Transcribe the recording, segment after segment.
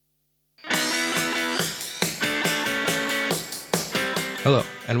Hello,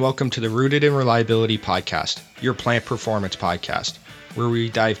 and welcome to the Rooted in Reliability podcast, your plant performance podcast, where we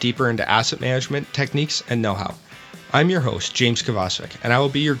dive deeper into asset management techniques and know-how. I'm your host, James Kovacevic, and I will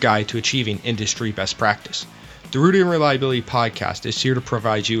be your guide to achieving industry best practice. The Rooted in Reliability podcast is here to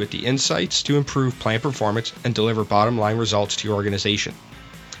provide you with the insights to improve plant performance and deliver bottom-line results to your organization.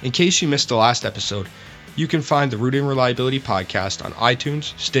 In case you missed the last episode, you can find the Rooted in Reliability podcast on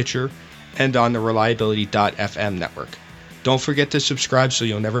iTunes, Stitcher, and on the Reliability.fm network. Don't forget to subscribe so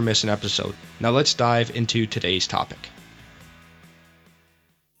you'll never miss an episode. Now let's dive into today's topic.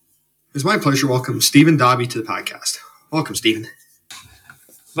 It's my pleasure to welcome Stephen Dobby to the podcast. Welcome, Stephen.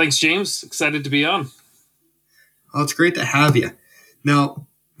 Thanks, James. Excited to be on. Well, it's great to have you. Now,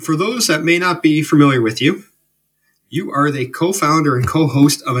 for those that may not be familiar with you, you are the co-founder and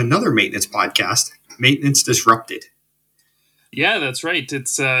co-host of another maintenance podcast, Maintenance Disrupted. Yeah, that's right.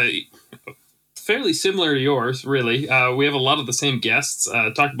 It's fairly similar to yours, really. We have a lot of the same guests,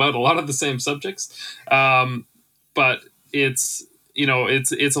 talk about a lot of the same subjects, but it's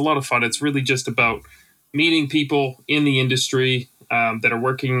a lot of fun. It's really just about meeting people in the industry that are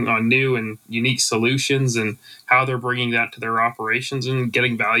working on new and unique solutions and how they're bringing that to their operations and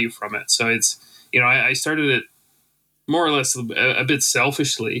getting value from it. So it's, I started it more or less a bit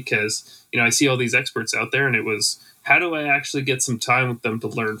selfishly because, I see all these experts out there, and it was, how do I actually get some time with them to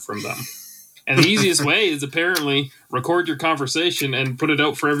learn from them? And the easiest way is apparently record your conversation and put it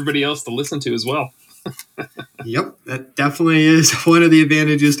out for everybody else to listen to as well. Yep, that definitely is one of the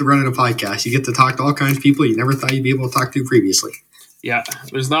advantages to running a podcast. You get to talk to all kinds of people you never thought you'd be able to talk to previously. Yeah,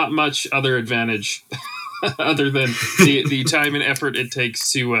 there's not much other advantage other than the time and effort it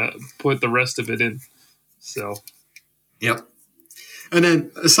takes to put the rest of it in. So, yep. And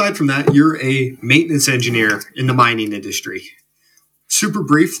then aside from that, you're a maintenance engineer in the mining industry. Super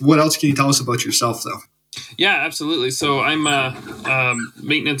brief. What else can you tell us about yourself, though? Yeah, absolutely. So I'm a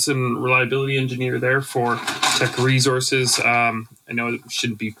maintenance and reliability engineer there for Teck Resources. I know I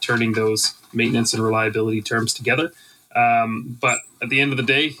shouldn't be turning those maintenance and reliability terms together. But at the end of the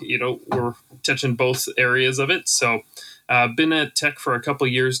day, we're touching both areas of it. So I've been at Teck for a couple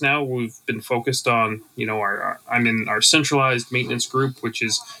of years now. We've been focused on, I'm in our centralized maintenance group, which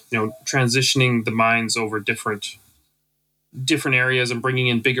is, transitioning the mines over different areas and bringing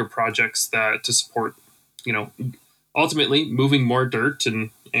in bigger projects to support, ultimately moving more dirt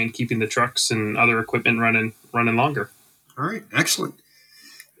and keeping the trucks and other equipment running longer. All right. Excellent.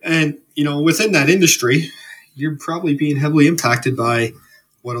 And, within that industry, you're probably being heavily impacted by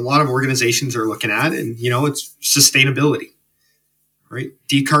what a lot of organizations are looking at. And, it's sustainability, right?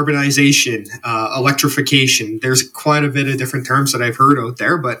 Decarbonization, electrification. There's quite a bit of different terms that I've heard out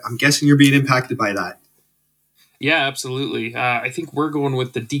there, but I'm guessing you're being impacted by that. Yeah, absolutely. I think we're going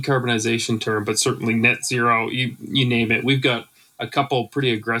with the decarbonization term, but certainly net zero, you name it. We've got a couple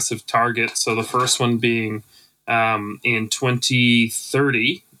pretty aggressive targets. So the first one being in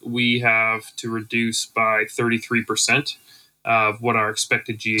 2030, we have to reduce by 33% of what our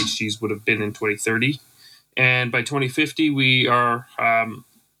expected GHGs would have been in 2030. And by 2050, we are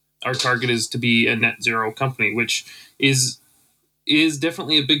our target is to be a net zero company, which is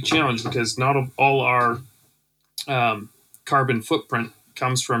definitely a big challenge because not all our carbon footprint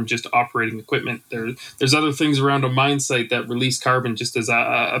comes from just operating equipment. There's other things around a mine site that release carbon just as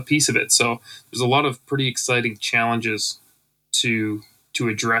a piece of it. So there's a lot of pretty exciting challenges to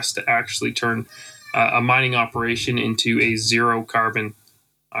address to actually turn a mining operation into a zero carbon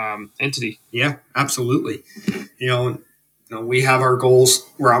entity. Yeah, absolutely. We have our goals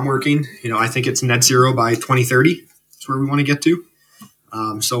where I'm working. I think it's net zero by 2030. That's where we want to get to.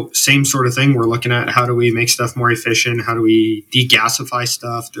 So same sort of thing. We're looking at how do we make stuff more efficient? How do we degasify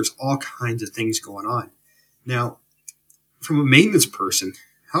stuff? There's all kinds of things going on. Now, from a maintenance person,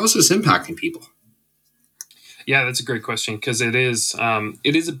 how is this impacting people? Yeah, that's a great question because it is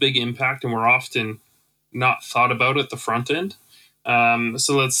a big impact, and we're often not thought about at the front end.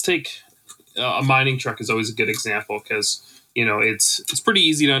 So let's take a mining truck is always a good example because it's pretty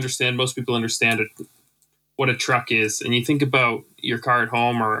easy to understand. Most people understand it. What a truck is, and you think about your car at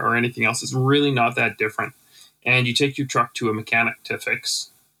home or anything else, it's really not that different. And you take your truck to a mechanic to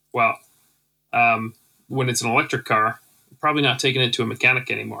fix. Well, when it's an electric car, you're probably not taking it to a mechanic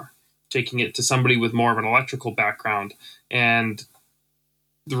anymore, taking it to somebody with more of an electrical background. And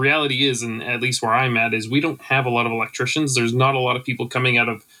the reality is, and at least where I'm at, is we don't have a lot of electricians. There's not a lot of people coming out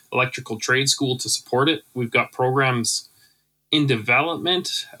of electrical trade school to support it. We've got programs in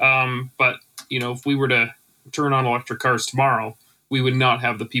development, but if we were to turn on electric cars tomorrow, we would not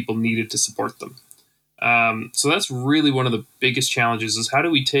have the people needed to support them. So that's really one of the biggest challenges is how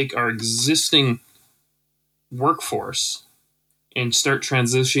do we take our existing workforce and start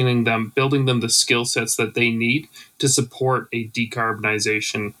transitioning them, building them the skill sets that they need to support a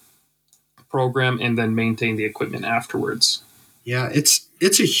decarbonization program and then maintain the equipment afterwards. Yeah, it's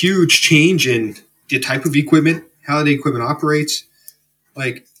a huge change in the type of equipment, how the equipment operates.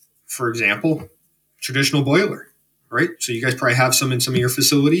 Like, for example, traditional boiler, right? So you guys probably have some in some of your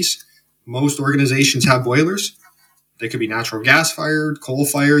facilities. Most organizations have boilers. They could be natural gas fired, coal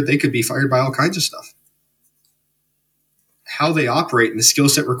fired. They could be fired by all kinds of stuff. How they operate and the skill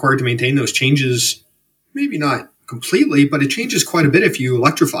set required to maintain those changes, maybe not completely, but it changes quite a bit if you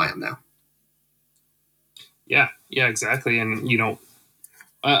electrify them now. Yeah, exactly. And,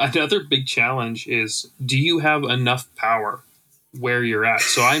 another big challenge is, do you have enough power where you're at?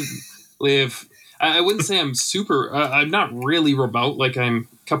 So I wouldn't say I'm super, I'm not really remote, like I'm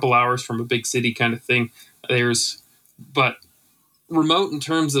a couple hours from a big city kind of thing. But remote in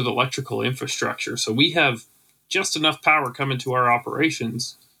terms of electrical infrastructure. So we have just enough power coming to our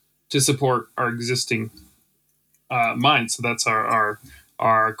operations to support our existing mines. So that's our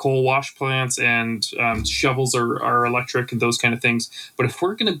coal wash plants, and shovels are electric and those kind of things. But if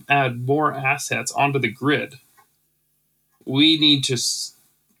we're going to add more assets onto the grid, we need to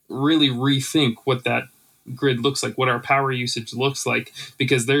really rethink what that grid looks like, what our power usage looks like,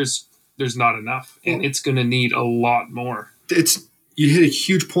 because there's not enough, and it's going to need a lot more. You hit a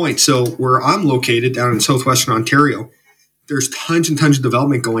huge point. So where I'm located down in southwestern Ontario, there's tons and tons of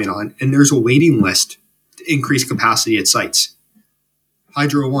development going on, and there's a waiting list to increase capacity at sites.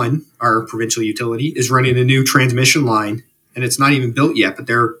 Hydro One, our provincial utility, is running a new transmission line, and it's not even built yet, but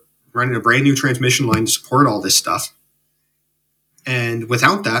they're running a brand new transmission line to support all this stuff. And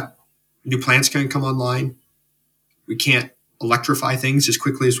without that, new plants can't come online. We can't electrify things as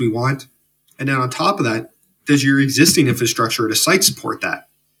quickly as we want. And then on top of that, does your existing infrastructure at a site support that?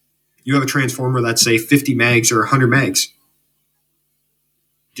 You have a transformer that's, say, 50 megs or 100 megs.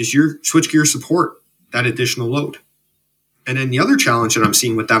 Does your switchgear support that additional load? And then the other challenge that I'm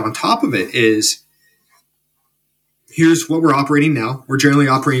seeing with that on top of it is, here's what we're operating now. We're generally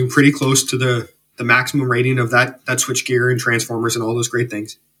operating pretty close to the maximum rating of that switchgear and transformers and all those great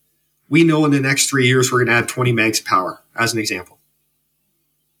things. We know in the next 3 years, we're going to add 20 megs of power, as an example.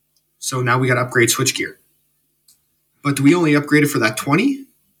 So now we got to upgrade switchgear. But do we only upgrade it for that 20?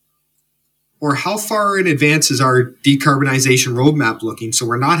 Or how far in advance is our decarbonization roadmap looking, so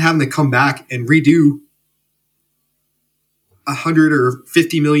we're not having to come back and redo $100 or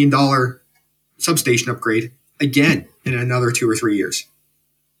 $50 million substation upgrade again in another 2 or 3 years?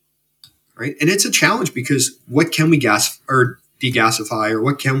 Right? And it's a challenge, because what can we gas or degasify, or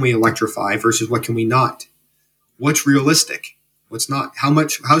what can we electrify versus what can we not? What's realistic? What's not?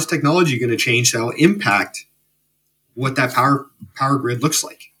 How's technology going to change that'll impact what that power grid looks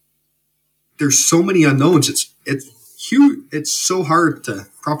like? There's so many unknowns. It's huge. It's so hard to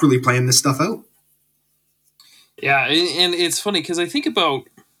properly plan this stuff out. Yeah, and it's funny because I think about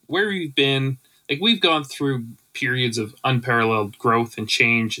where we've been. Like, we've gone through periods of unparalleled growth and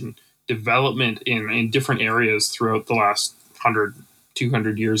change and development in different areas throughout the last 100,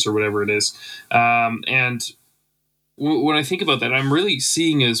 200 years or whatever it is. And when I think about that, I'm really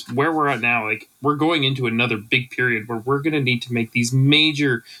seeing is where we're at now. Like, we're going into another big period where we're going to need to make these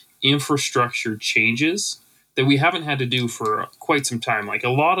major infrastructure changes that we haven't had to do for quite some time. Like, a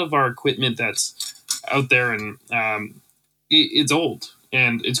lot of our equipment that's out there, and it's old,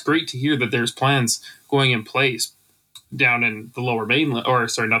 and it's great to hear that there's plans going in place down in the lower mainland, or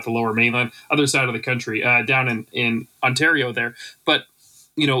sorry, not the lower mainland, other side of the country, down in Ontario there. But,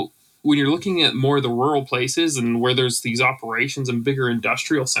 when you're looking at more of the rural places and where there's these operations and bigger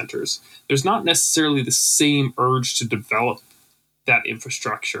industrial centers, there's not necessarily the same urge to develop that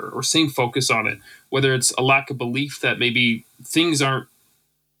infrastructure or same focus on it, whether it's a lack of belief that maybe things aren't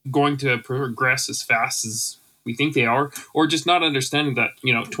going to progress as fast as we think they are, or just not understanding that,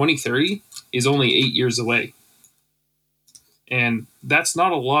 2030 is only 8 years away. And that's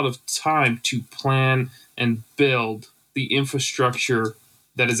not a lot of time to plan and build the infrastructure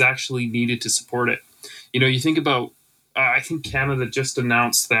that is actually needed to support it. You think about, I think Canada just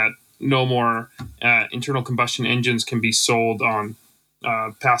announced that no more internal combustion engines can be sold on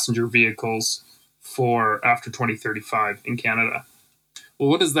passenger vehicles for after 2035 in Canada. Well,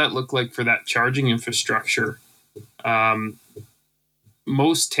 what does that look like for that charging infrastructure?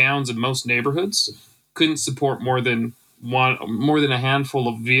 Most towns and most neighborhoods couldn't support more than a handful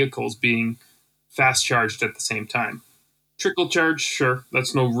of vehicles being fast charged at the same time. Trickle charge, sure,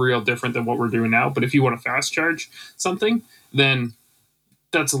 that's no real different than what we're doing now. But if you want to fast charge something, then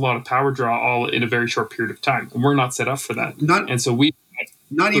that's a lot of power draw all in a very short period of time. And we're not set up for that. Not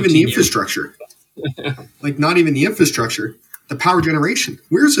even the infrastructure. Like, not even the infrastructure. the power generation.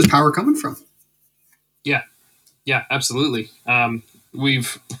 Where's this power coming from? Yeah, absolutely.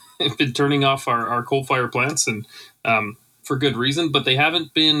 We've been turning off our coal fire plants, and for good reason, but they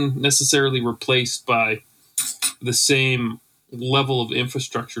haven't been necessarily replaced by the same level of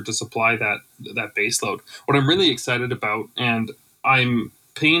infrastructure to supply that base load. What I'm really excited about, and I'm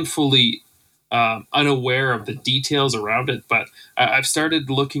painfully unaware of the details around it, but I've started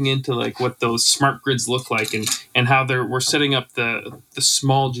looking into like what those smart grids look like, and how we're setting up the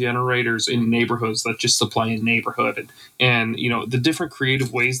small generators in neighborhoods that just supply a neighborhood, and the different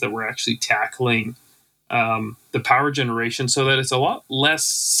creative ways that we're actually tackling the power generation so that it's a lot less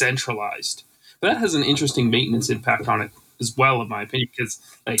centralized. But that has an interesting maintenance impact on it as well, in my opinion, because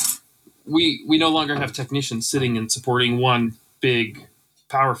like we no longer have technicians sitting and supporting one big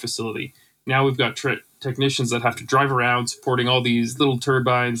power facility. Now we've got technicians that have to drive around supporting all these little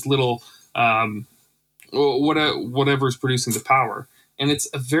turbines, little whatever's producing the power. And it's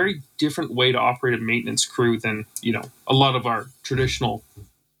a very different way to operate a maintenance crew than a lot of our traditional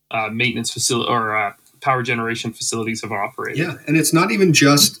maintenance facility or power generation facilities have operated. Yeah, and it's not even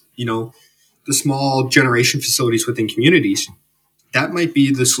just the small generation facilities within communities. That might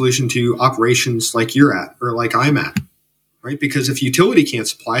be the solution to operations like you're at or like I'm at. Right? Because if utility can't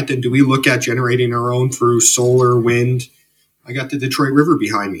supply it, then do we look at generating our own through solar, wind? I got the Detroit River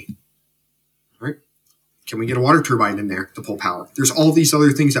behind me. Right? Can we get a water turbine in there to pull power? There's all these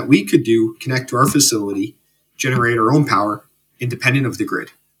other things that we could do, connect to our facility, generate our own power, independent of the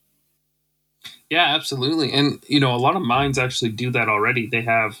grid. Yeah, absolutely. And, a lot of mines actually do that already.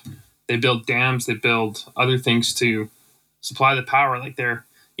 They build dams, they build other things to supply the power. Like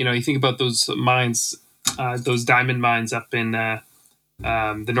you think about those mines, those diamond mines up in the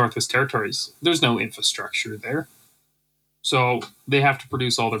Northwest Territories. There's no infrastructure there. So they have to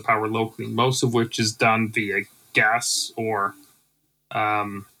produce all their power locally, most of which is done via gas or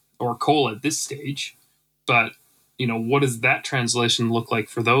coal at this stage. But, what does that translation look like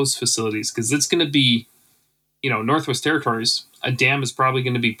for those facilities? Because it's going to be, Northwest Territories, a dam is probably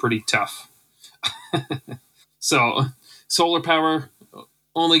going to be pretty tough. So solar power,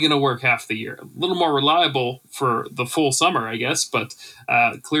 only going to work half the year. A little more reliable for the full summer, I guess, but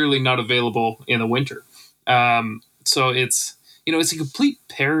clearly not available in the winter. So it's a complete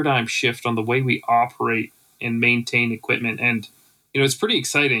paradigm shift on the way we operate and maintain equipment, and it's pretty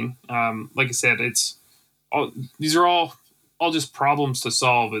exciting. Like I said, these are all just problems to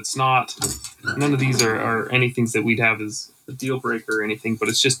solve. It's not none of these are anything that we'd have as a deal breaker or anything, but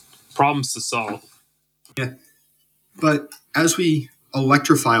it's just problems to solve. Yeah, but as we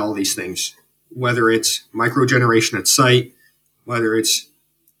electrify all these things, whether it's microgeneration at site, whether it's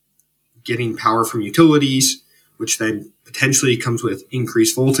getting power from utilities, which then potentially comes with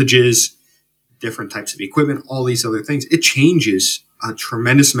increased voltages, different types of equipment, all these other things, it changes a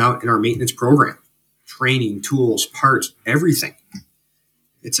tremendous amount in our maintenance program. Training, tools, parts, everything.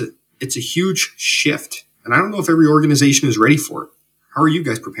 It's a huge shift. And I don't know if every organization is ready for it. How are you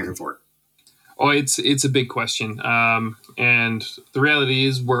guys preparing for it? Oh, it's a big question, and the reality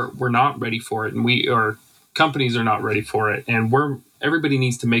is we're not ready for it, and our companies are not ready for it, and everybody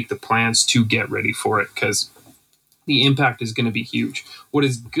needs to make the plans to get ready for it because the impact is going to be huge. What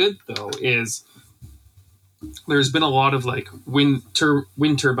is good though is there's been a lot of like wind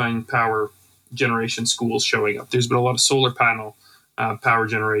turbine power generation schools showing up. There's been a lot of solar panel power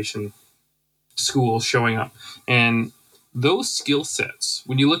generation schools showing up, and those skill sets,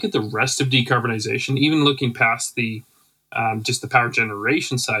 when you look at the rest of decarbonization, even looking past the just the power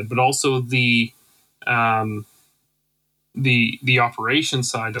generation side, but also the operation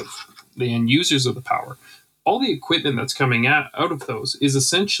side of the end users of the power, all the equipment that's coming out of those is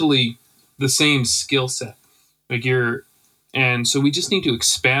essentially the same skill set. And so we just need to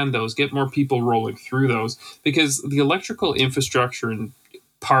expand those, get more people rolling through those, because the electrical infrastructure and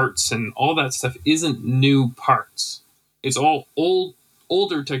parts and all that stuff isn't new parts. It's all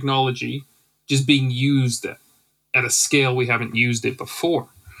older technology just being used at a scale we haven't used it before.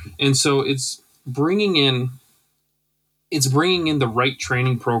 And so it's bringing in the right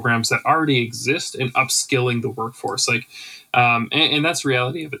training programs that already exist and upskilling the workforce. And that's the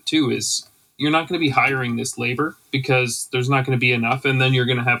reality of it too, is you're not going to be hiring this labor because there's not going to be enough. And then you're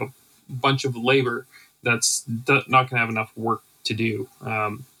going to have a bunch of labor that's not going to have enough work to do.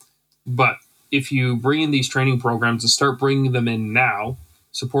 But if you bring in these training programs and start bringing them in now,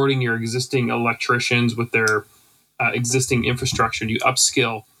 supporting your existing electricians with their existing infrastructure, and you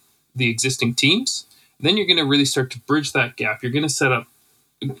upskill the existing teams, then you're going to really start to bridge that gap. You're going to set up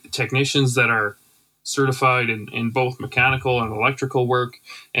technicians that are certified in both mechanical and electrical work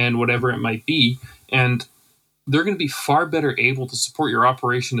and whatever it might be. And they're going to be far better able to support your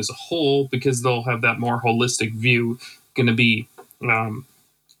operation as a whole because they'll have that more holistic view, going to be,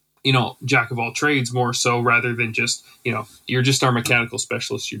 jack of all trades more so rather than just, you're just our mechanical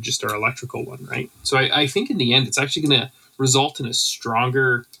specialist, you're just our electrical one, right? So I think in the end, it's actually going to result in a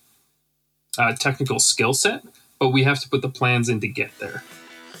stronger technical skill set, but we have to put the plans in to get there.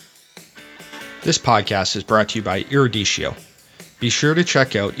 This podcast is brought to you by Eruditio. Be sure to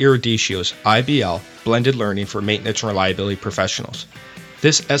check out Eruditio's IBL Blended Learning for Maintenance and Reliability Professionals.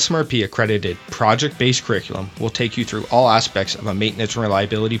 This SMRP accredited project-based curriculum will take you through all aspects of a maintenance and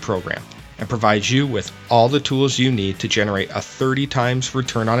reliability program and provides you with all the tools you need to generate a 30 times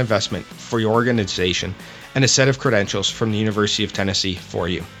return on investment for your organization and a set of credentials from the University of Tennessee for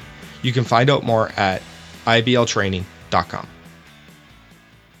you. You can find out more at ibltraining.com.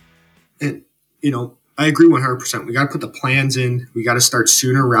 And, I agree 100%. We got to put the plans in. We got to start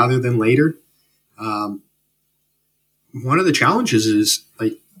sooner rather than later. One of the challenges is,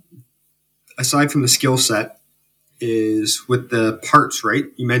 aside from the skill set, is with the parts, right?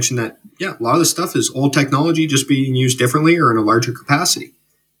 You mentioned that, a lot of the stuff is old technology just being used differently or in a larger capacity.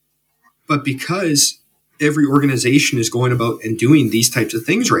 But because every organization is going about and doing these types of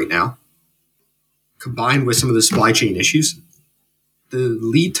things right now, combined with some of the supply chain issues, the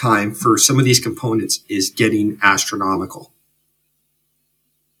lead time for some of these components is getting astronomical.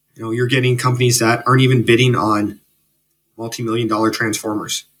 You're getting companies that aren't even bidding on multi-million-dollar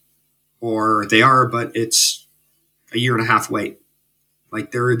transformers, or they are, but it's a year and a half wait.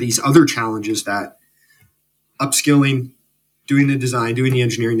 There are these other challenges that upskilling, doing the design, doing the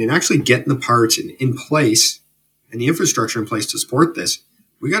engineering, and actually getting the parts in place and the infrastructure in place to support this.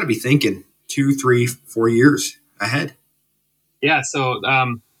 We got to be thinking 2, 3, 4 years ahead. Yeah. So,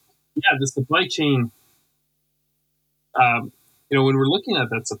 the supply chain, when we're looking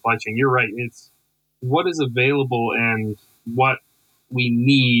at that supply chain, you're right. It's what is available and what we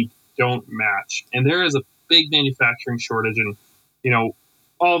need don't match. And there is a big manufacturing shortage, and,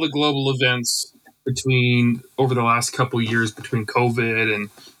 all the global events over the last couple of years between COVID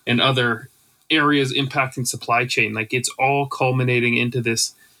and other areas impacting supply chain, it's all culminating into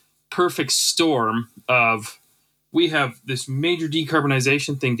this perfect storm of, we have this major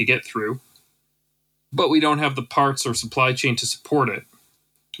decarbonization thing to get through, but we don't have the parts or supply chain to support it.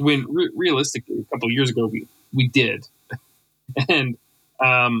 When realistically, a couple of years ago, we did. And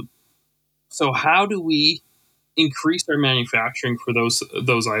so how do we increase our manufacturing for those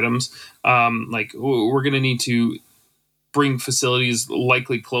items? We're going to need to bring facilities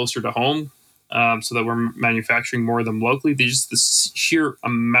likely closer to home, so that we're manufacturing more of them locally. Just the sheer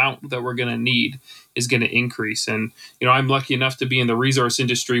amount that we're going to need is going to increase. And, I'm lucky enough to be in the resource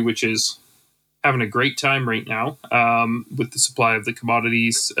industry, which is having a great time right now, with the supply of the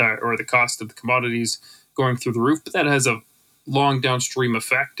commodities, or the cost of the commodities going through the roof. But that has a long downstream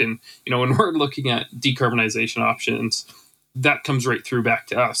effect. And, when we're looking at decarbonization options, that comes right through back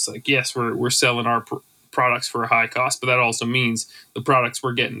to us. Yes, we're selling our products for a high cost, but that also means the products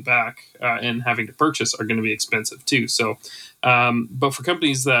we're getting back and having to purchase are going to be expensive too. So, but for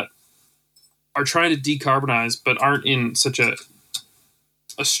companies that are trying to decarbonize but aren't in such a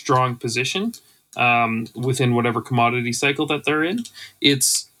strong position within whatever commodity cycle that they're in,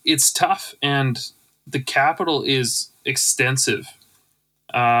 it's tough, and the capital is extensive.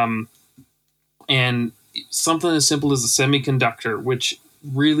 And something as simple as a semiconductor, which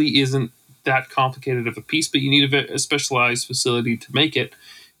really isn't that complicated of a piece, but you need a specialized facility to make it,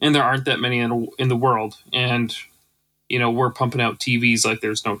 and there aren't that many in the world. And we're pumping out TVs like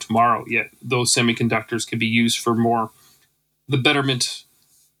there's no tomorrow, yet those semiconductors can be used for more the betterment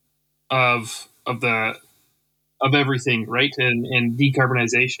of everything, right? And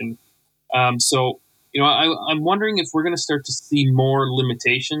decarbonization. So I'm wondering if we're going to start to see more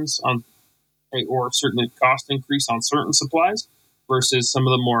limitations on, or certainly cost increase on certain supplies versus some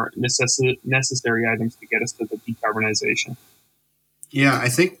of the more necessary items to get us to the decarbonization. Yeah, I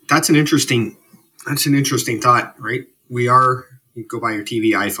think that's an interesting thought, right? You go buy your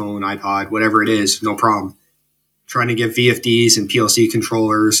TV, iPhone, iPod, whatever it is, no problem. Trying to get VFDs and PLC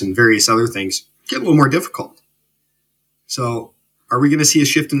controllers and various other things get a little more difficult. So are we going to see a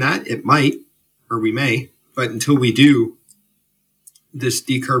shift in that? It might, or we may, but until we do, this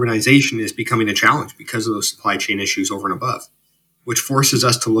decarbonization is becoming a challenge because of those supply chain issues over and above, which forces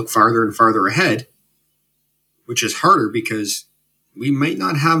us to look farther and farther ahead, which is harder because we might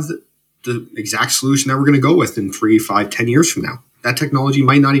not have the exact solution that we're going to go with in 3, 5, 10 years from now. That technology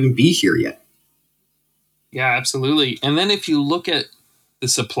might not even be here yet. Yeah, absolutely. And then if you look at the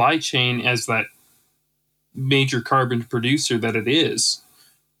supply chain as that major carbon producer that it is,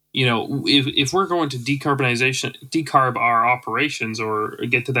 if we're going to decarb our operations or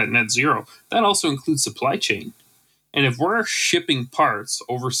get to that net zero, that also includes supply chain. And if we're shipping parts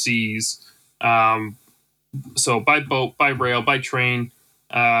overseas, so by boat, by rail, by train,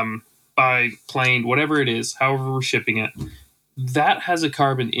 by plane, whatever it is, however we're shipping it, that has a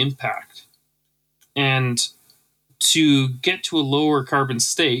carbon impact. And to get to a lower carbon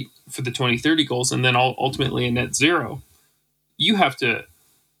state for the 2030 goals and then ultimately a net zero, you have to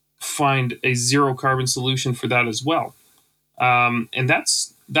find a zero carbon solution for that as well. And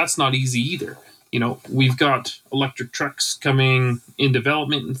that's not easy either. We've got electric trucks coming in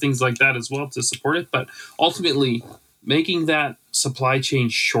development and things like that as well to support it. But ultimately, making that supply chain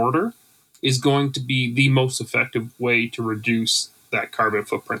shorter is going to be the most effective way to reduce that carbon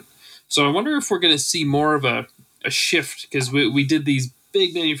footprint. So I wonder if we're going to see more of a shift, because we did these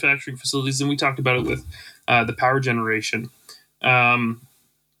big manufacturing facilities and we talked about it with the power generation.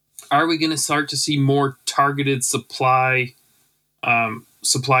 Are we going to start to see more targeted supply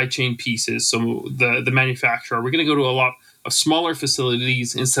chain pieces? So the manufacturer, are we going to go to a lot of smaller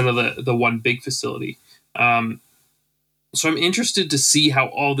facilities instead of the one big facility? So I'm interested to see how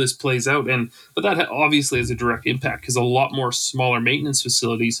all this plays out, but that obviously has a direct impact, because a lot more smaller maintenance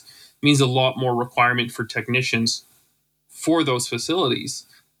facilities means a lot more requirement for technicians for those facilities,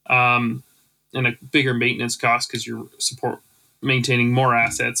 and a bigger maintenance cost because you're maintaining more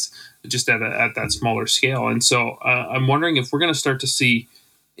assets just at that smaller scale. And so I'm wondering if we're going to start to see,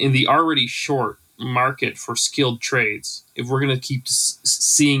 in the already short market for skilled trades, if we're going to keep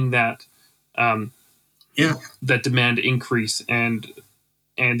seeing that that demand increase and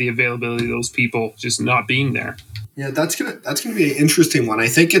the availability of those people just not being there. Yeah, that's gonna be an interesting one. I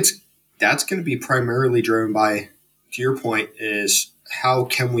think that's gonna be primarily driven by, to your point, is how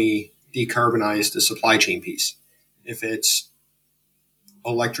can we decarbonize the supply chain piece? If it's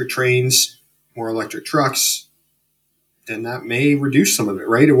electric trains, more electric trucks, then that may reduce some of it,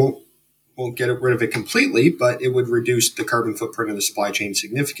 right? It won't get rid of it completely, but it would reduce the carbon footprint of the supply chain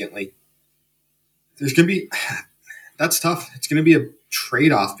significantly. That's tough. It's going to be a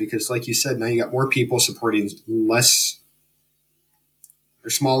trade-off, because, like you said, now you got more people supporting less or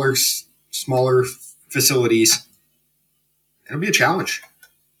smaller facilities. It'll be a challenge,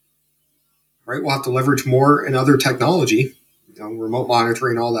 right? We'll have to leverage more and other technology, remote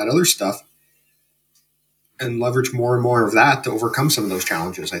monitoring, all that other stuff, and leverage more and more of that to overcome some of those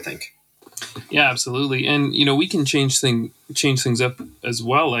challenges, I think. Yeah, absolutely. And, we can change things up as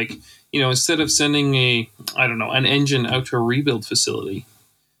well. Like, instead of sending an engine out to a rebuild facility,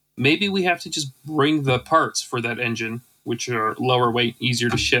 maybe we have to just bring the parts for that engine, which are lower weight, easier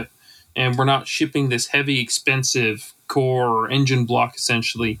to ship. And we're not shipping this heavy, expensive core or engine block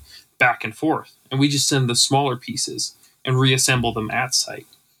essentially back and forth. And we just send the smaller pieces and reassemble them at site.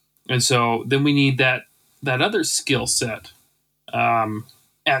 And so then we need that other skill set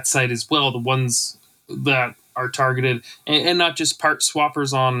at site as well, the ones that are targeted, and not just part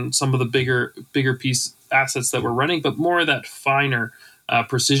swappers on some of the bigger piece assets that we're running, but more of that finer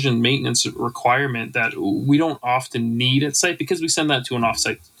precision maintenance requirement that we don't often need at site, because we send that to an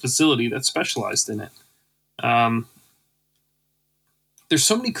offsite facility that's specialized in it. There's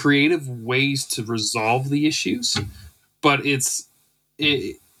so many creative ways to resolve the issues, but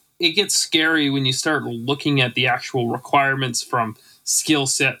it gets scary when you start looking at the actual requirements, from skill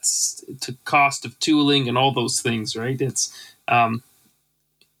sets to cost of tooling and all those things, right? It's the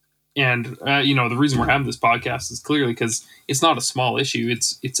reason we're having this podcast is clearly because it's not a small issue.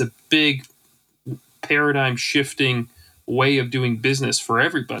 It's a big paradigm shifting way of doing business for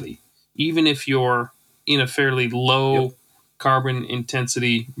everybody, even if you're in a fairly low carbon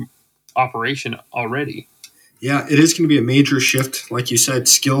intensity operation already. Yeah, it is going to be a major shift. Like you said,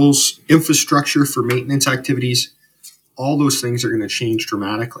 skills, infrastructure for maintenance activities, all those things are going to change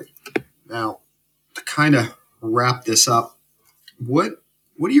dramatically. Now, to kind of wrap this up, what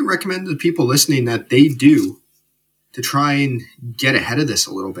do you recommend to people listening that they do to try and get ahead of this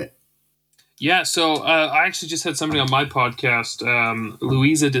a little bit? Yeah, so I actually just had somebody on my podcast,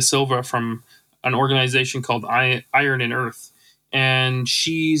 Luisa De Silva, from an organization called Iron and Earth. And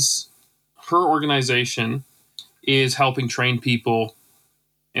her organization is helping train people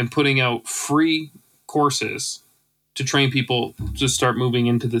and putting out free courses to train people to start moving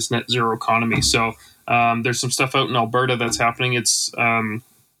into this net zero economy. So there's some stuff out in Alberta that's happening. It's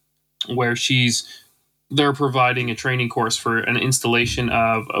where they're providing a training course for an installation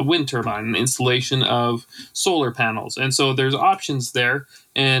of a wind turbine, an installation of solar panels. And so there's options there,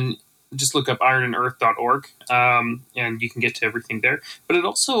 and just look up ironandearth.org and you can get to everything there. But it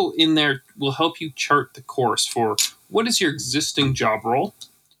also in there will help you chart the course for what is your existing job role,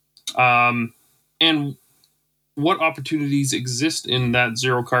 and what opportunities exist in that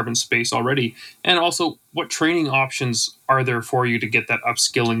zero carbon space already, and also what training options are there for you to get that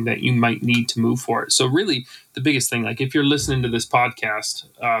upskilling that you might need to move for it. So really the biggest thing, like if you're listening to this podcast,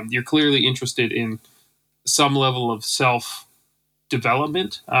 you're clearly interested in some level of self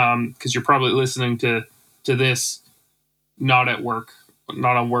development, because you're probably listening to this not at work,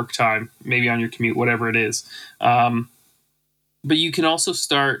 not on work time, maybe on your commute, whatever it is. But you can also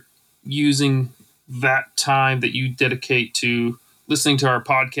start using that time that you dedicate to listening to our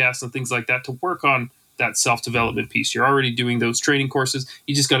podcast and things like that to work on that self-development piece. You're already doing those training courses.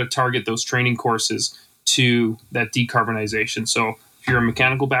 You just got to target those training courses to that decarbonization. So if you're a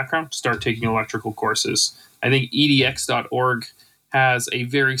mechanical background, start taking electrical courses. I think edx.org has a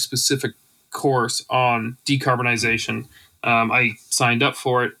very specific course on decarbonization. I signed up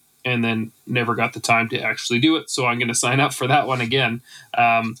for it and then never got the time to actually do it. So I'm going to sign up for that one again.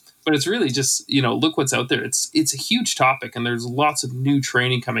 But it's really just, look what's out there. It's a huge topic, and there's lots of new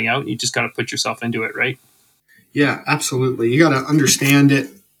training coming out. You just got to put yourself into it, right? Yeah, absolutely. You got to understand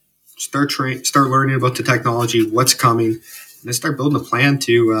it, start learning about the technology, what's coming, and then start building a plan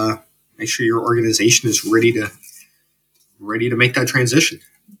to make sure your organization is ready to make that transition.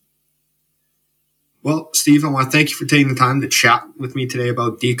 Well, Steve, I want to thank you for taking the time to chat with me today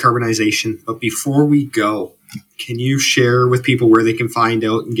about decarbonization. But before we go, can you share with people where they can find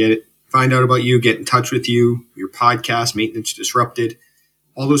out about you, get in touch with you, your podcast, Maintenance Disrupted,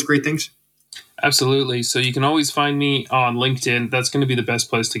 all those great things? Absolutely. So you can always find me on LinkedIn. That's going to be the best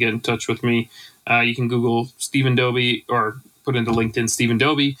place to get in touch with me. You can Google Stephen Doby or put into LinkedIn Stephen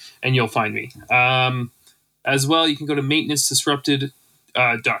Doby, and you'll find me. As well, you can go to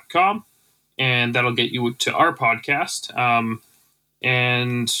maintenancedisrupted.com. And that'll get you to our podcast.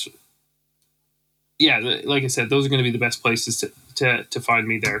 Like I said, those are going to be the best places to find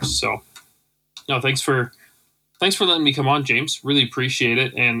me there. So, no, thanks for letting me come on, James. Really appreciate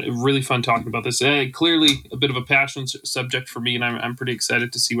it, and really fun talking about this. Clearly, a bit of a passion subject for me, and I'm pretty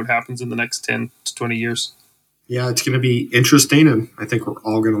excited to see what happens in the next 10 to 20 years. Yeah, it's going to be interesting, and I think we're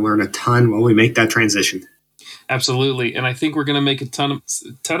all going to learn a ton while we make that transition. Absolutely. And I think we're going to make a ton of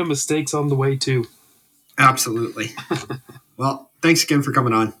mistakes on the way too. Absolutely. Well, thanks again for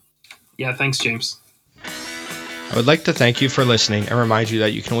coming on. Yeah, thanks, James. I would like to thank you for listening and remind you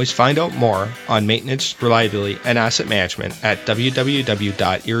that you can always find out more on maintenance, reliability, and asset management at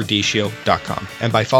www.eruditio.com and by following